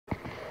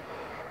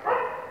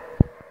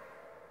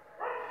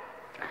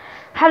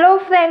Hello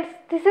friends,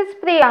 this is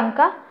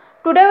Priyanka.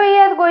 Today we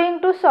are going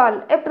to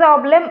solve a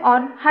problem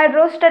on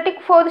hydrostatic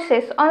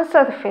forces on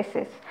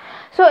surfaces.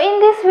 So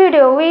in this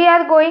video we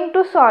are going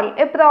to solve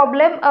a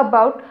problem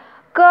about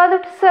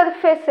curved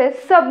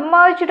surfaces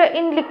submerged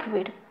in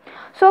liquid.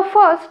 So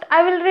first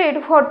I will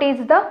read what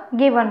is the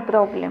given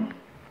problem.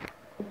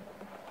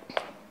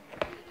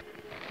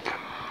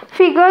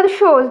 Figure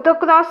shows the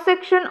cross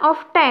section of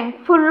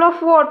tank full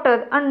of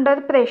water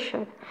under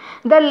pressure.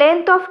 The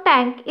length of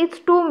tank is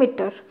 2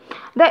 meters.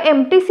 The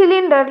empty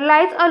cylinder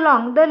lies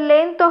along the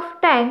length of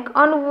tank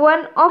on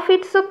one of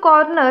its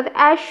corners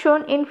as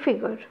shown in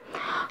figure.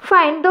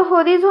 Find the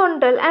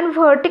horizontal and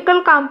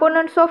vertical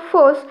components of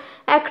force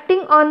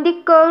acting on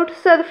the curved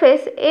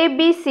surface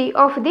ABC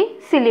of the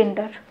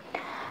cylinder.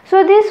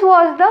 So this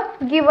was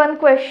the given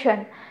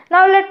question.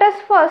 Now let us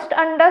first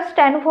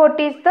understand what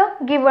is the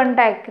given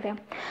diagram.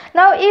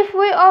 Now if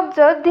we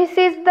observe, this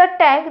is the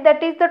tank,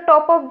 that is the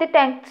top of the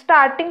tank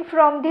starting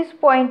from this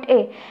point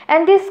A,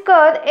 and this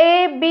curve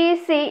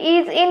ABC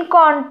is in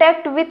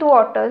contact with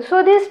water.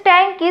 So this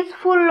tank is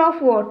full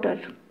of water.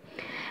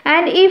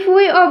 And if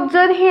we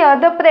observe here,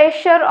 the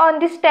pressure on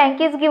this tank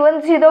is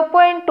given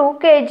 0.2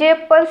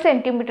 kg per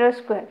centimeter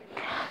square.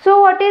 So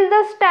what is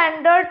the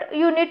standard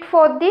unit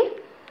for the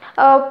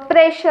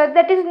pressure,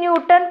 that is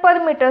Newton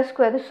per meter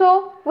square.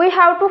 So we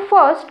have to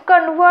first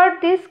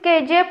convert this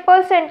kg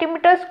per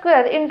centimeter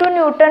square into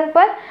Newton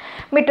per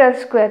meter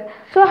square.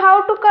 So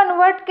how to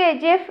convert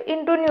kgf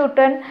into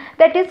Newton?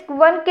 That is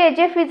 1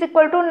 kgf is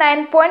equal to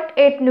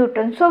 9.8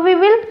 Newton. So we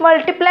will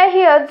multiply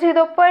here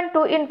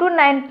 0.2 into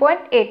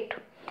 9.8,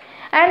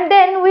 and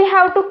then we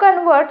have to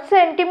convert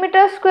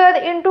centimeter square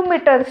into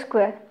meter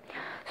square.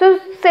 So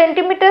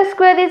centimeter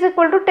square is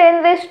equal to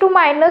 10 raised to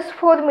minus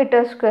 4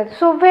 meter square.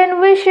 So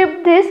when we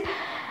shift this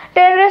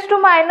 10 raised to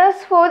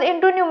minus 4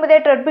 into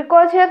numerator,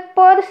 because here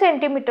per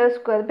centimeter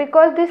square,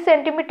 because this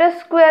centimeter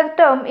square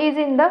term is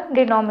in the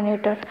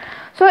denominator.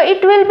 So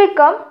it will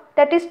become,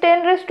 that is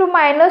 10 raised to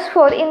minus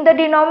 4 in the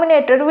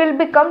denominator will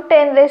become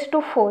 10 raised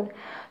to 4.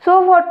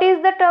 So what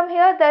is the term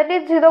here? That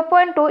is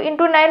 0.2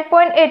 into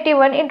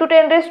 9.81 into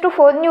 10 raised to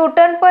 4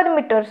 Newton per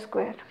meter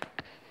square.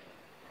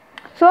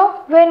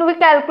 So when we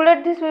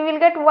calculate this, we will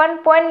get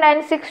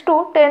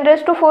 1.962 10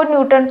 raised to 4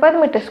 Newton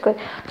per meter square.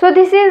 So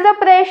this is the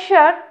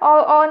pressure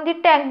on the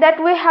tank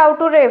that we have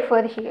to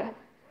refer here.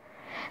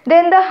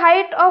 Then the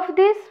height of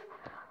this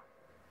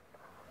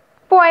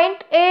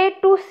point A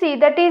to C,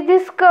 that is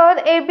this curve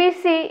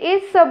ABC,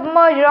 is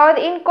submerged or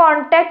in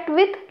contact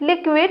with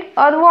liquid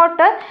or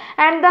water,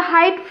 and the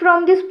height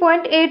from this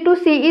point A to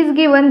C is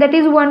given, that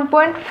is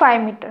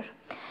 1.5 meter.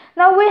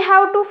 Now we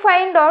have to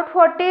find out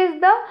what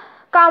is the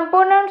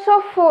components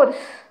of force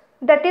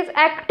that is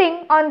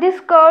acting on this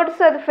curved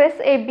surface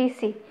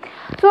ABC.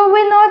 So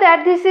we know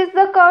that this is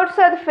the curved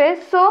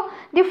surface, so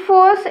the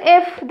force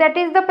F, that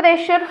is the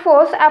pressure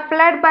force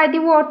applied by the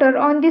water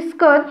on this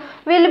curve,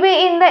 will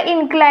be in the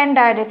inclined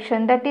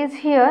direction. That is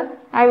here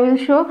I will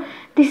show,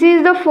 this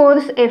is the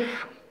force F.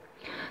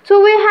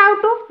 So we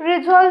have to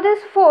resolve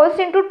this force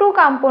into two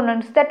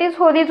components, that is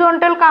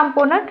horizontal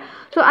component.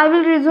 So I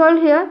will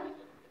resolve here,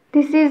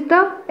 this is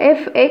the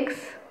Fx,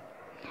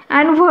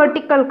 and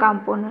vertical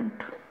component,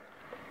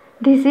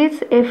 this is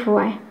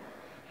Fy.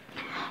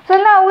 So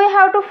now we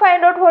have to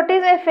find out what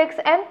is Fx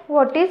and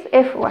what is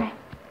Fy.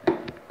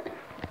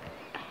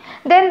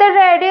 Then the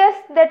radius,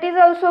 that is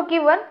also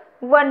given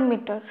 1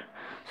 meter.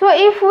 So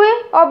if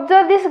we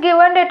observe this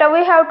given data,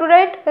 we have to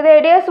write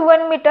radius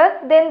 1 meter,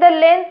 then the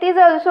length is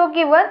also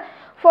given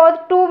for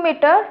 2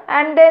 meter,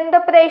 and then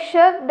the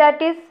pressure,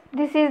 that is,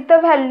 this is the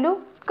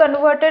value,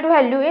 converted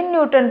value in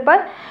Newton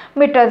per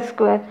meter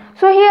square.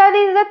 So here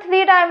is the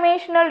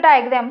three-dimensional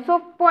diagram. So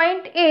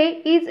point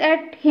A is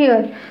at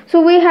here.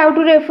 So we have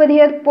to refer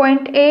here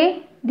point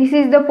A, this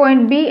is the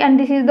point B, and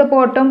this is the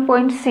bottom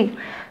point C.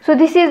 So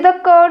this is the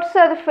curved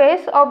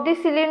surface of the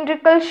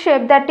cylindrical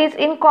shape that is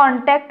in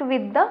contact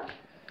with the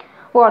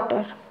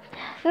water.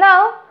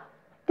 Now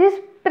this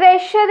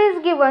pressure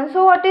is given.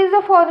 So what is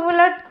the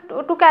formula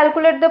to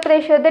calculate the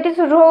pressure? That is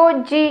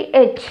rho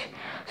GH.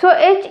 So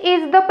H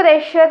is the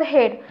pressure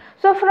head.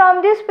 So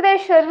from this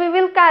pressure we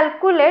will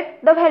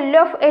calculate the value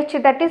of H,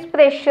 that is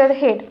pressure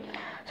head.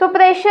 So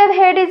pressure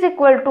head is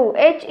equal to,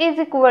 H is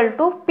equal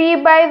to P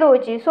by rho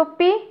G. So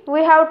P,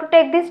 we have to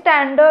take the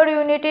standard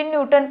unit in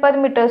Newton per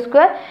meter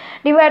square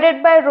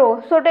divided by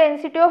rho. So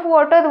density of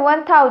water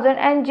 1000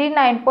 and G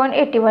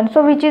 9.81.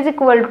 So which is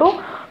equal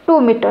to 2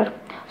 meter.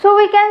 So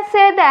we can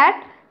say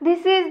that this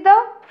is the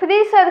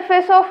free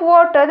surface of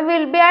water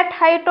will be at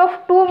height of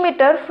 2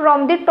 meter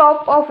from the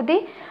top of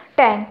the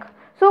tank.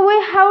 So we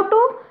have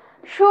to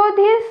show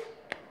this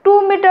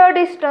 2 meter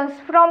distance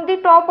from the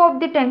top of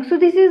the tank. So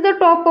this is the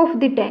top of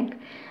the tank,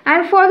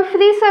 and for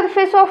free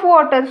surface of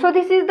water, so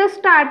this is the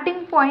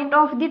starting point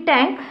of the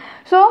tank.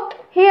 So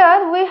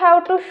here we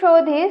have to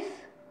show this,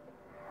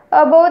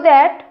 above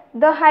that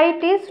the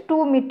height is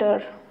 2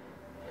 meter.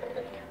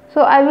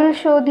 So I will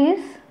show this.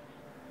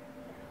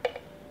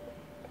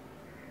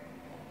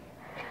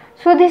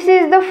 So this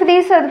is the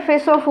free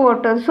surface of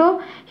water.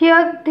 So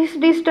here this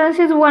distance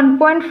is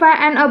 1.5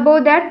 and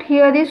above that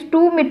here is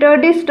 2 meter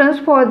distance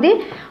for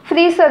the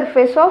free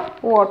surface of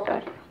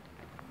water.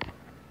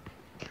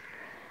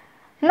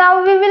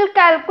 Now we will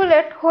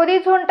calculate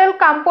horizontal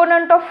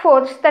component of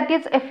force, that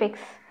is Fx.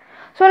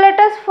 So let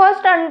us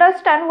first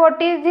understand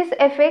what is this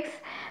Fx.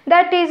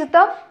 That is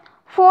the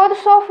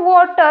force of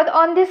water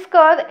on this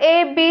curve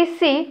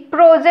ABC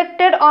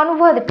projected on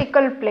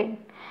vertical plane.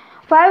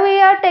 Why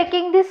we are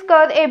taking this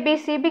curve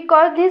ABC?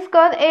 Because this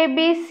curve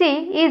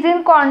ABC is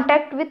in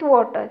contact with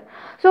water.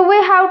 So we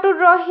have to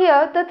draw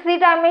here the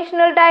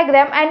three-dimensional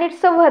diagram and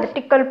it's a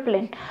vertical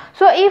plane.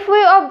 So if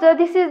we observe,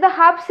 this is the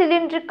half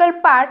cylindrical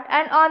part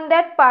and on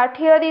that part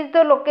here is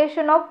the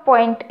location of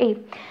point A.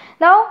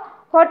 Now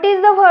what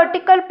is the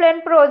vertical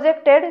plane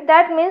projected?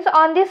 That means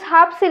on this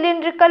half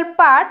cylindrical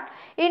part,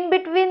 in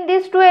between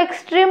these two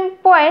extreme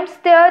points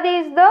there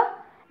is the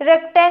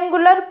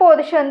rectangular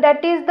portion,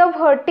 that is the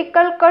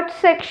vertical cut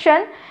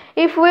section.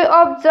 If we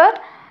observe,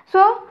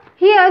 so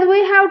here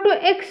we have to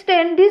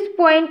extend this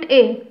point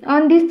A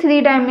on this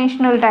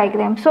three-dimensional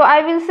diagram. So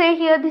I will say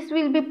here this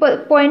will be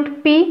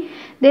point P,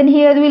 then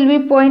here will be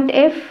point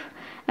F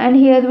and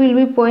here will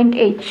be point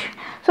H.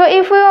 So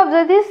if we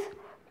observe this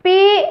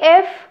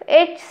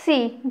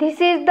PFHC, this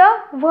is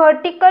the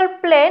vertical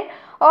plane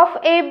of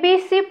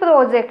ABC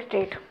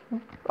projected.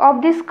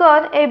 Of this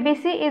curve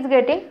ABC is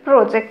getting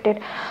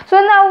projected. So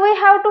now we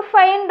have to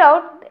find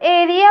out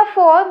area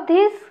for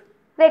this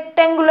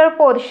rectangular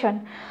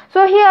portion.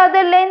 So here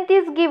the length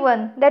is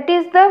given, that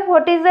is the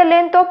what is the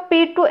length of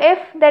P to F,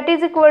 that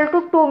is equal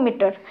to 2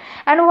 meter,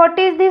 and what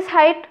is this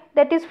height,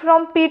 that is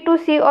from P to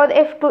C or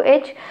F to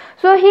H.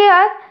 So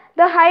here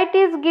the height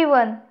is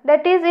given,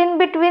 that is in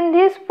between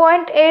this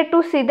point A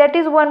to C, that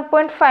is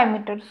 1.5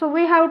 meters. So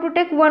we have to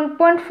take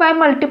 1.5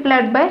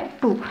 multiplied by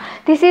 2.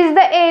 This is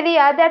the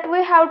area that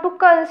we have to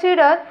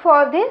consider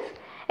for this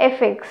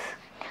Fx.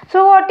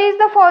 So what is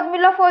the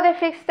formula for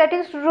Fx? That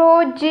is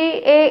rho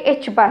g a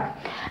h bar.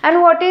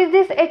 And what is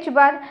this h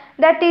bar?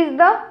 That is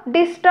the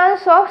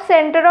distance of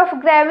center of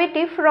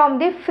gravity from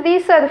the free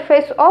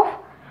surface of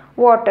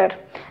water.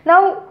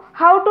 Now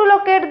how to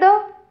locate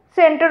the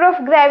center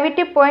of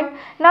gravity point?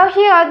 Now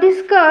here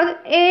this curve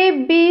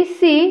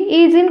ABC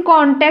is in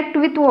contact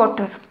with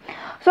water.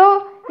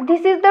 So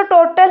this is the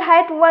total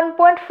height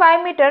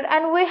 1.5 meter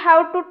and we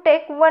have to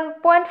take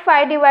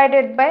 1.5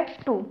 divided by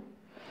 2.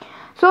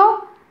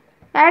 So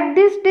at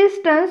this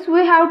distance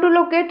we have to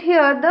locate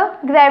here the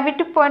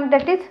gravity point,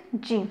 that is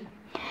G,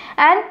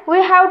 and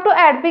we have to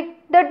add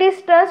the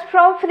distance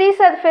from free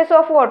surface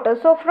of water.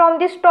 So from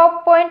this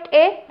top point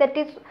A, that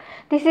is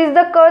this is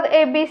the curve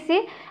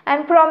ABC,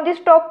 and from this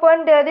top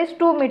point there is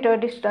 2 meter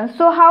distance.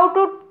 So how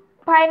to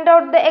find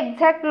out the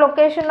exact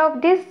location of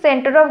this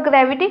center of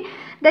gravity?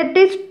 That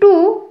is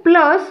 2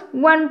 plus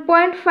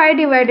 1.5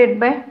 divided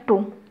by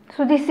 2.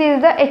 So this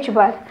is the h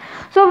bar.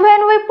 So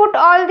when we put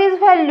all these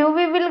value,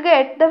 we will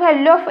get the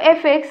value of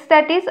Fx,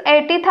 that is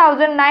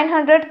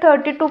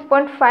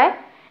 80,932.5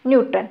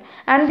 Newton,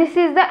 and this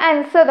is the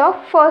answer of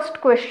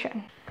first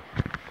question.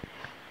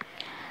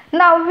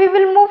 Now we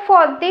will move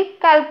for the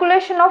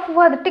calculation of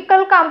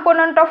vertical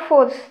component of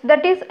force,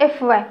 that is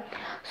Fy.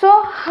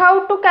 So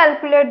how to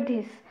calculate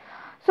this?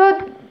 So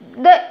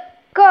the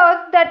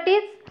curve that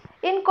is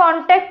in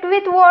contact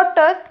with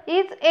water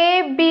is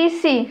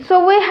ABC.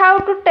 So we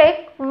have to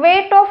take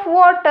weight of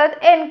water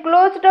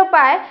enclosed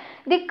by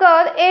the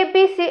curve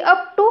ABC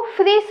up to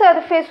free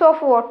surface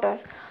of water.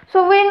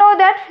 So we know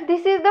that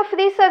this is the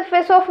free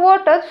surface of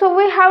water. So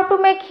we have to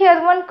make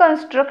here one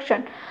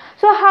construction.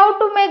 So how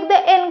to make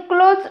the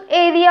enclosed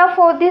area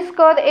for this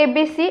curve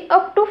ABC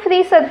up to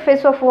free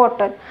surface of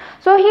water?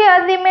 So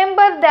here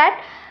remember that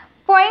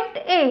point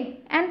A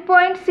and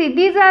point C,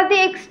 these are the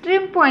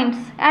extreme points,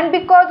 and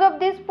because of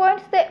these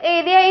points the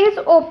area is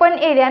open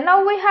area.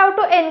 Now we have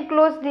to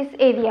enclose this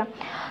area.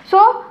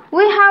 So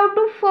we have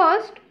to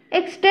first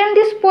extend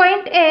this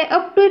point A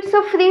up to its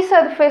free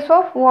surface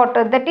of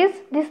water, that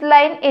is this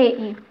line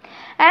AE,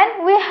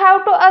 and we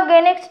have to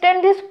again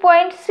extend this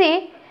point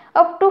C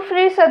up to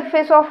free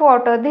surface of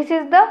water. This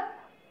is the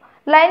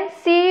line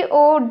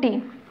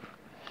COD.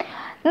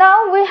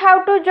 Now we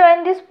have to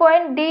join this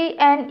point D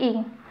and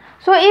E.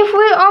 So if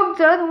we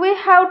observe, we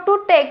have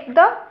to take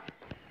the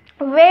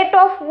weight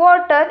of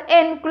water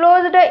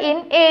enclosed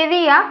in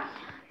area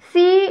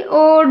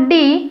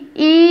CODEABC.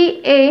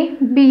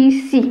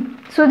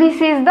 So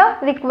this is the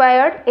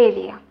required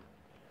area.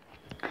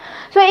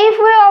 So if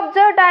we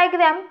observe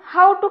diagram,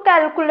 how to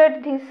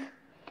calculate this?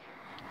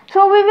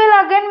 So we will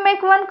again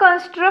make one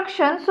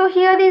construction. So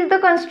here is the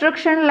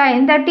construction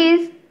line, that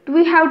is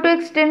we have to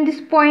extend this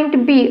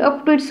point B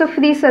up to its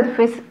free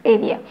surface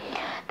area,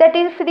 that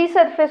is free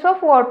surface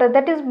of water,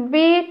 that is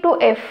B to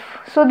F.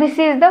 So this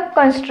is the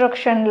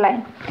construction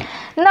line.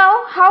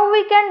 Now how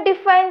we can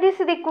define this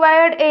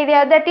required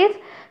area, that is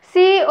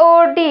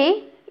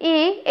CODEABC.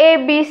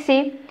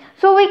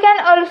 So we can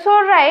also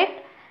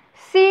write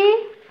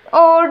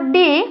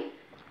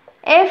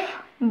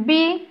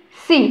CODFBC.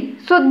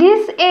 So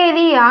this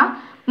area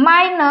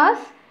minus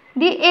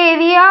the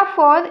area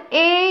for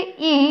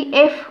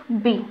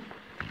AEFB.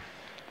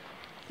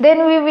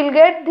 Then we will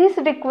get this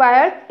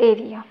required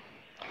area.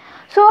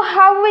 So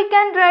how we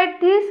can write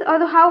this,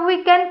 or how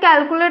we can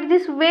calculate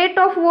this weight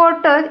of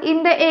water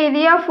in the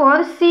area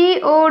for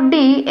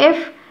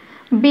CODFBC.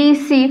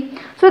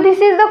 So this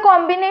is the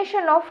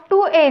combination of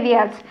two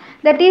areas,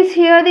 that is,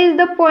 here is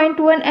the point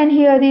 1 and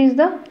here is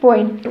the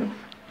point 2.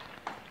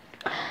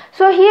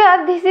 So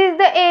here this is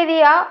the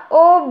area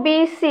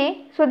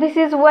OBC, so this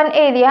is one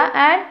area,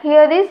 and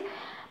here is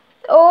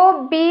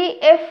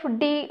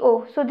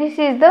OBFDO, so this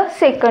is the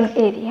second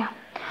area.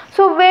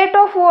 So weight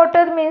of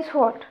water means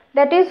what?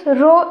 That is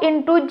rho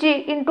into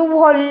G into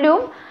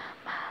volume,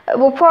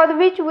 for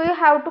which we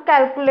have to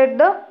calculate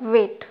the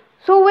weight.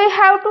 So we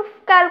have to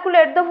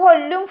calculate the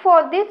volume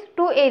for these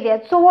two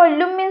areas. So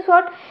volume means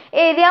what?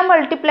 Area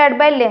multiplied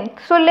by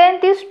length. So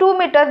length is 2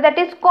 meters, that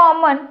is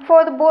common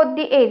for both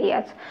the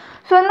areas.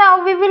 So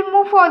now we will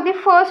move for the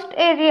first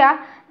area,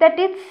 that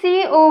is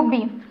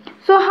COB.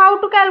 So how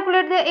to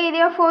calculate the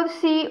area for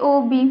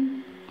COB?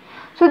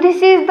 So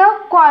this is the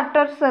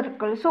quarter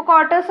circle. So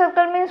quarter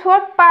circle means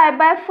what? Pi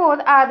by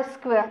 4 r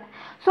square.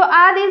 So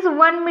r is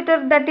 1 meter,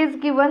 that is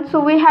given.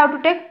 So we have to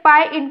take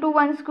pi into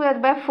 1 square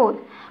by 4.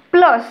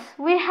 Plus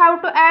we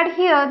have to add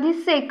here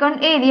this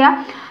second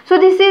area. So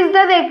this is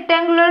the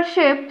rectangular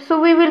shape. So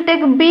we will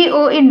take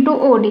BO into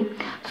OD.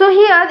 So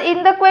here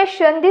in the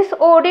question this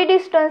OD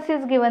distance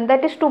is given,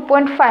 that is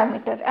 2.5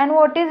 meter. And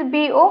what is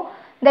BO?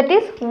 That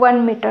is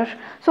 1 meter.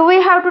 So we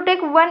have to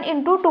take 1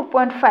 into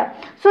 2.5.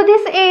 So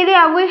this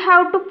area we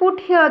have to put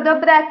here the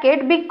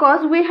bracket,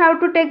 because we have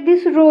to take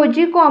this rho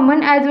G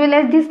common as well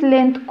as this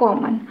length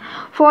common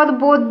for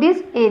both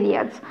these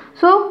areas.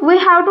 So we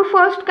have to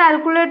first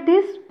calculate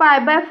this pi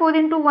by 4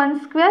 into 1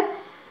 square.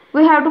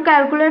 We have to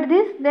calculate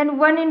this, then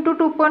 1 into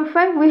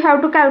 2.5 we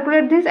have to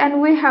calculate this, and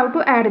we have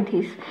to add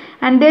this,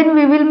 and then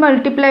we will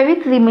multiply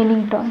with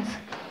remaining terms.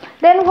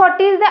 Then what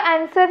is the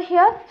answer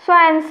here? So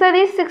answer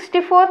is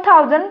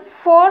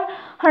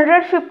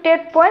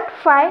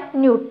 64,458.5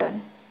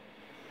 Newton.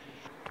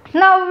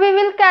 Now we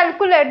will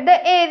calculate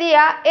the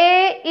area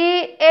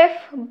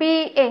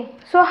AEFBA.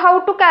 So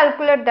how to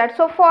calculate that?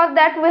 So for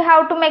that we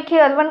have to make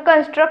here one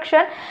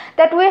construction,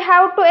 that we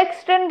have to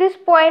extend this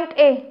point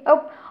A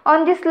up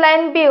on this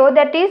line BO,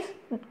 that is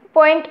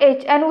point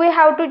H, and we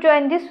have to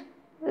join this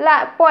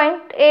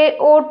point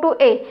AO to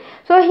A.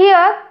 So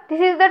here this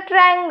is the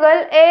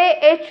triangle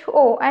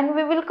AHO, and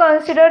we will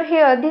consider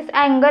here this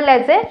angle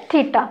as a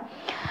theta.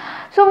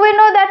 So we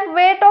know that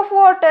weight of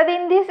water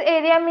in this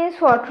area means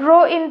what?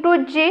 Rho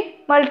into G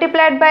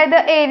multiplied by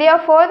the area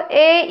for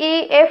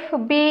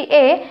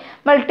AEFBA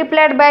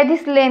multiplied by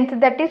this length,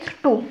 that is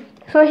 2.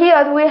 So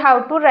here we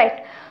have to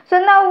write. So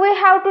now we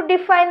have to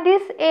define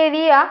this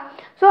area.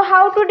 So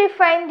how to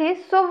define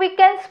this? So we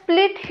can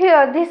split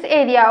here this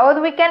area, or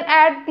we can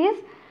add this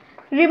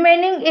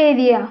remaining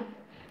area.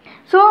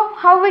 So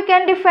how we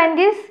can define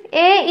this?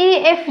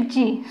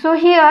 AEFG. So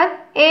here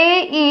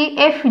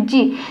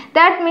AEFG,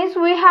 that means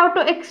we have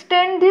to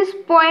extend this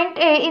point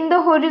A in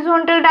the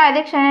horizontal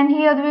direction, and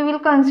here we will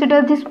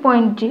consider this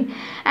point G.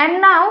 And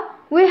now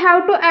we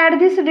have to add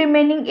this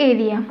remaining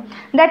area,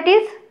 that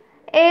is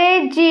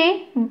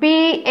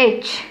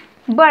AGBH.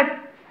 But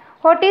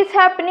what is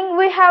happening?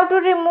 We have to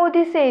remove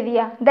this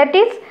area, that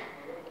is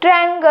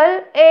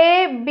triangle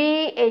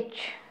ABH.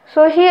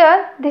 So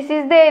here this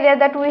is the area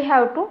that we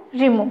have to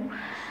remove.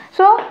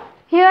 So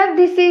here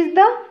this is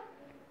the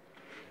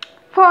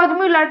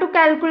formula to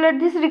calculate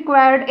this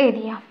required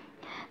area.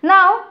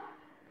 Now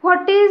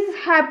what is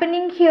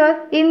happening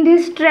here in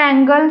this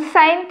triangle?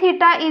 Sin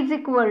theta is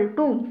equal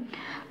to,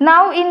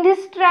 now in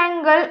this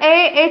triangle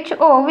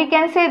AHO we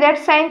can say that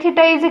sin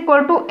theta is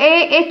equal to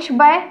AH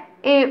by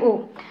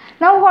AO.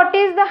 Now what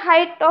is the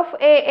height of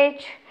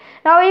AH?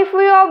 Now if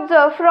we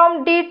observe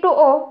from D to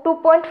O,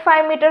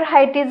 2.5 meter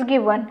height is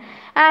given,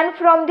 and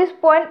from this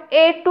point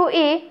A to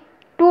E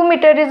 2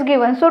 meter is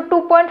given. So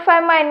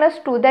 2.5 minus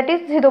 2, that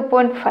is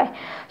 0.5.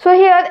 So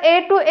here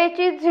A to H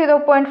is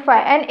 0.5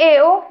 and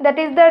AO, that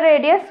is the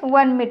radius,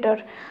 1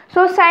 meter.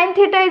 So sin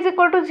theta is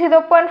equal to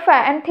 0.5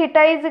 and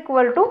theta is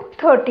equal to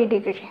 30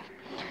 degree.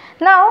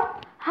 Now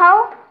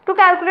how to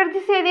calculate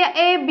this area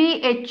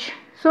ABH?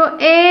 So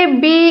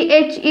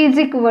ABH is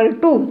equal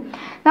to,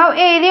 now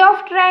area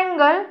of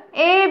triangle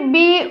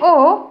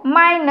ABO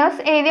minus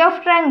area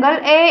of triangle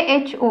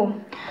AHO.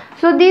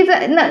 So these,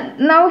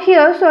 now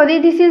here, sorry,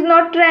 this is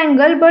not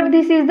triangle, but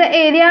this is the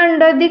area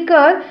under the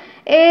curve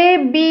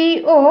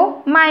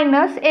ABO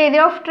minus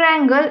area of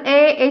triangle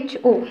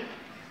AHO.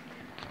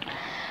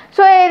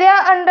 So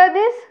area under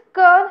this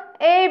curve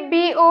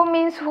ABO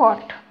means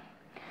what?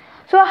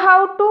 So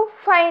how to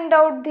find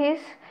out this?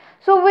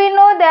 So we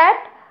know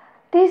that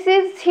this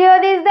is, here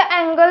is the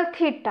angle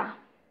theta.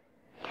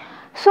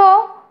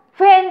 So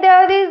when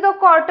there is the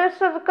quarter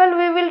circle,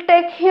 we will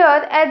take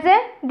here as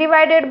a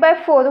divided by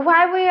 4.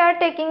 Why we are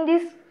taking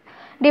this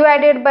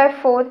divided by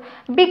 4?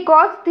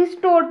 Because this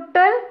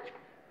total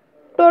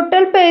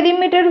total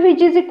perimeter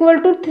which is equal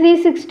to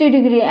 360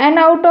 degree, and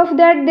out of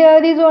that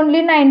there is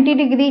only 90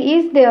 degree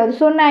is there.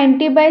 So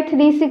 90 by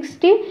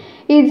 360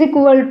 is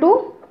equal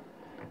to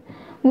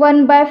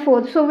 1 by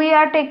 4. So we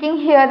are taking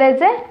here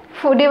as a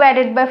 4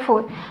 divided by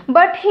 4.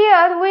 But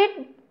here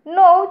we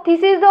know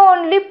this is the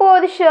only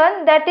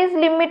portion that is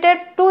limited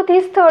to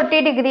this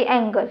 30 degree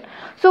angle.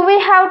 So we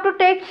have to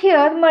take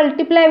here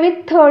multiply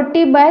with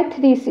 30 by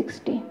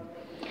 360.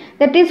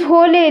 That is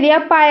whole area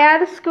pi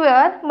r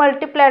square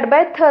multiplied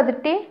by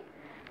 30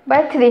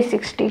 by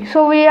 360.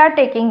 So we are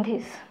taking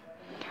this.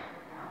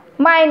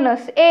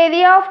 Minus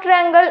area of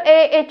triangle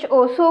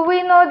AHO. So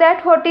we know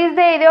that what is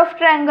the area of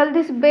triangle?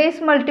 This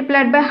base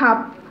multiplied by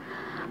half.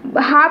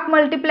 Half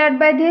multiplied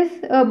by this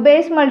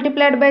base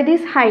multiplied by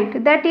this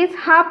height. That is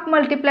half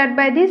multiplied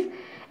by this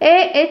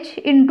AH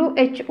into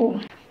HO.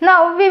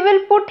 Now we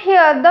will put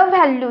here the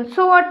value.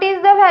 So what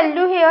is the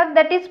value here?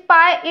 That is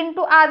pi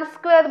into r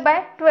square by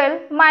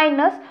 12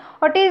 minus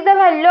what is the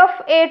value of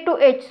A to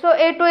H? So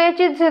A to H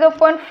is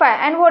 0.5,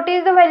 and what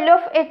is the value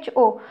of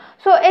HO?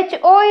 So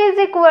HO is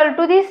equal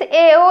to this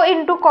AO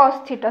into cos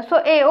theta. So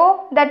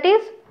AO, that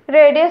is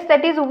radius,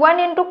 that is 1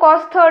 into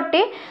cos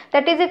 30,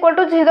 that is equal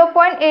to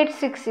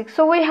 0.866.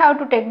 So we have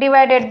to take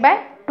divided by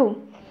 2.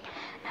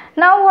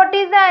 Now what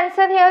is the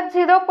answer here?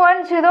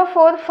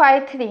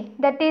 0.0453.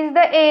 That is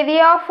the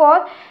area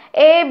for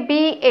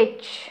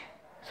ABH.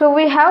 So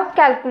we have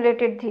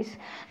calculated this.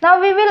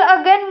 Now we will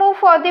again move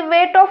for the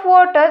weight of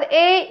water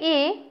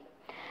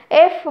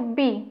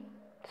AEFB.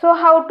 So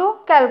how to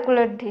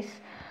calculate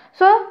this?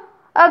 So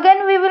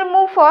again we will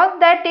move for,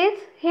 that is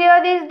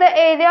here is the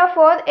area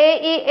for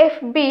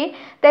AEFB,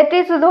 that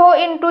is rho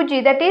into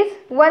G, that is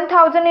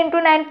 1000 into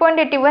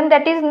 9.81,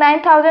 that is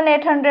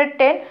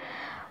 9810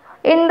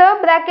 in the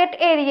bracket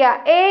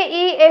area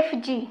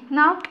AEFG.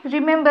 Now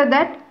remember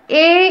that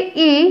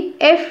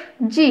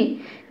AEFG,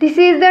 this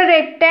is the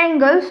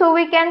rectangle, so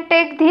we can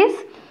take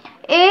this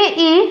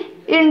AE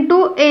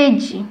into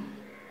AG.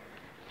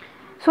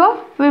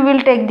 So we will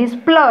take this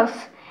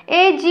plus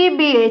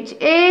AGBH,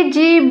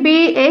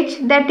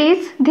 that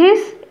is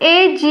this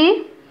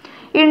AG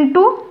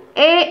into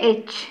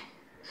AH.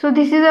 So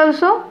this is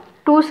also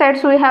two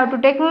sides we have to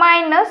take,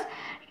 minus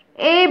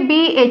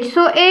ABH.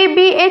 So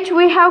ABH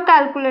we have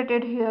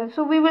calculated here.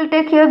 So we will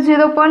take here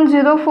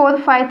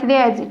 0.0453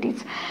 as it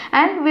is,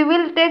 and we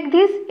will take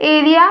this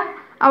area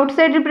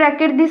outside the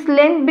bracket, this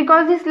length,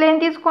 because this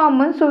length is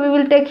common, so we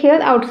will take here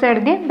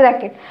outside the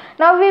bracket.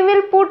 Now we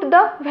will put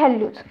the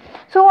values.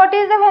 So what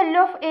is the value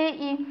of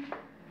AE?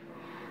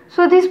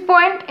 So this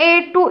point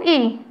A to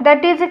E,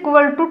 that is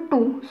equal to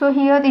 2. So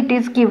here it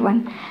is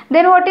given.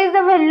 Then what is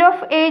the value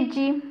of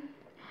AG?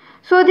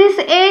 So this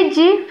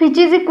AG which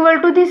is equal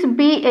to this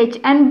BH,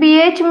 and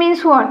BH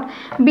means what?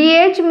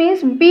 BH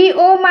means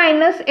BO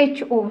minus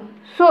HO.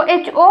 So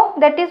HO,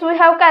 that is we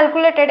have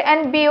calculated,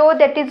 and BO,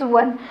 that is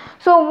 1.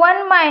 So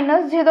 1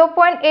 minus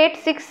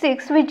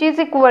 0.866 which is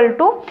equal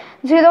to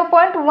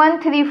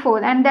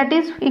 0.134, and that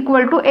is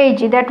equal to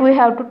AG, that we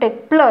have to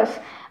take, plus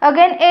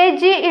again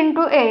AG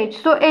into AH.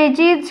 So AG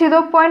is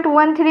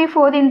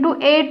 0.134 into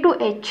A to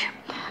H.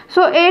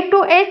 So A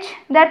to H,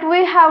 that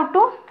we have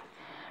to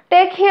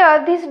take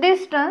here this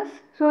distance.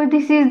 So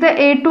this is the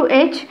A to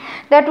H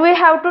that we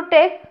have to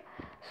take.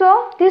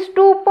 So this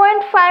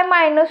 2.5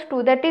 minus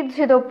 2, that is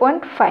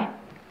 0.5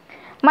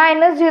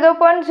 minus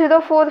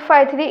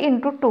 0.0453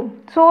 into 2.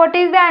 So what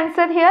is the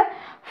answer here?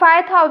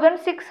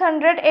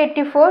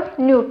 5684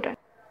 Newton.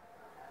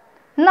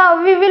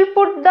 Now we will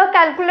put the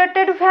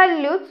calculated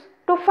values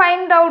to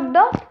find out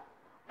the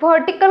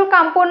vertical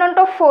component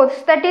of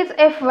force, that is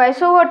Fy.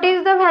 So what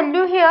is the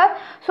value here?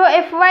 So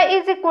Fy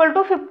is equal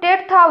to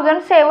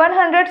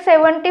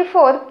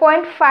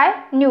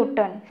 58,774.5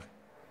 Newton.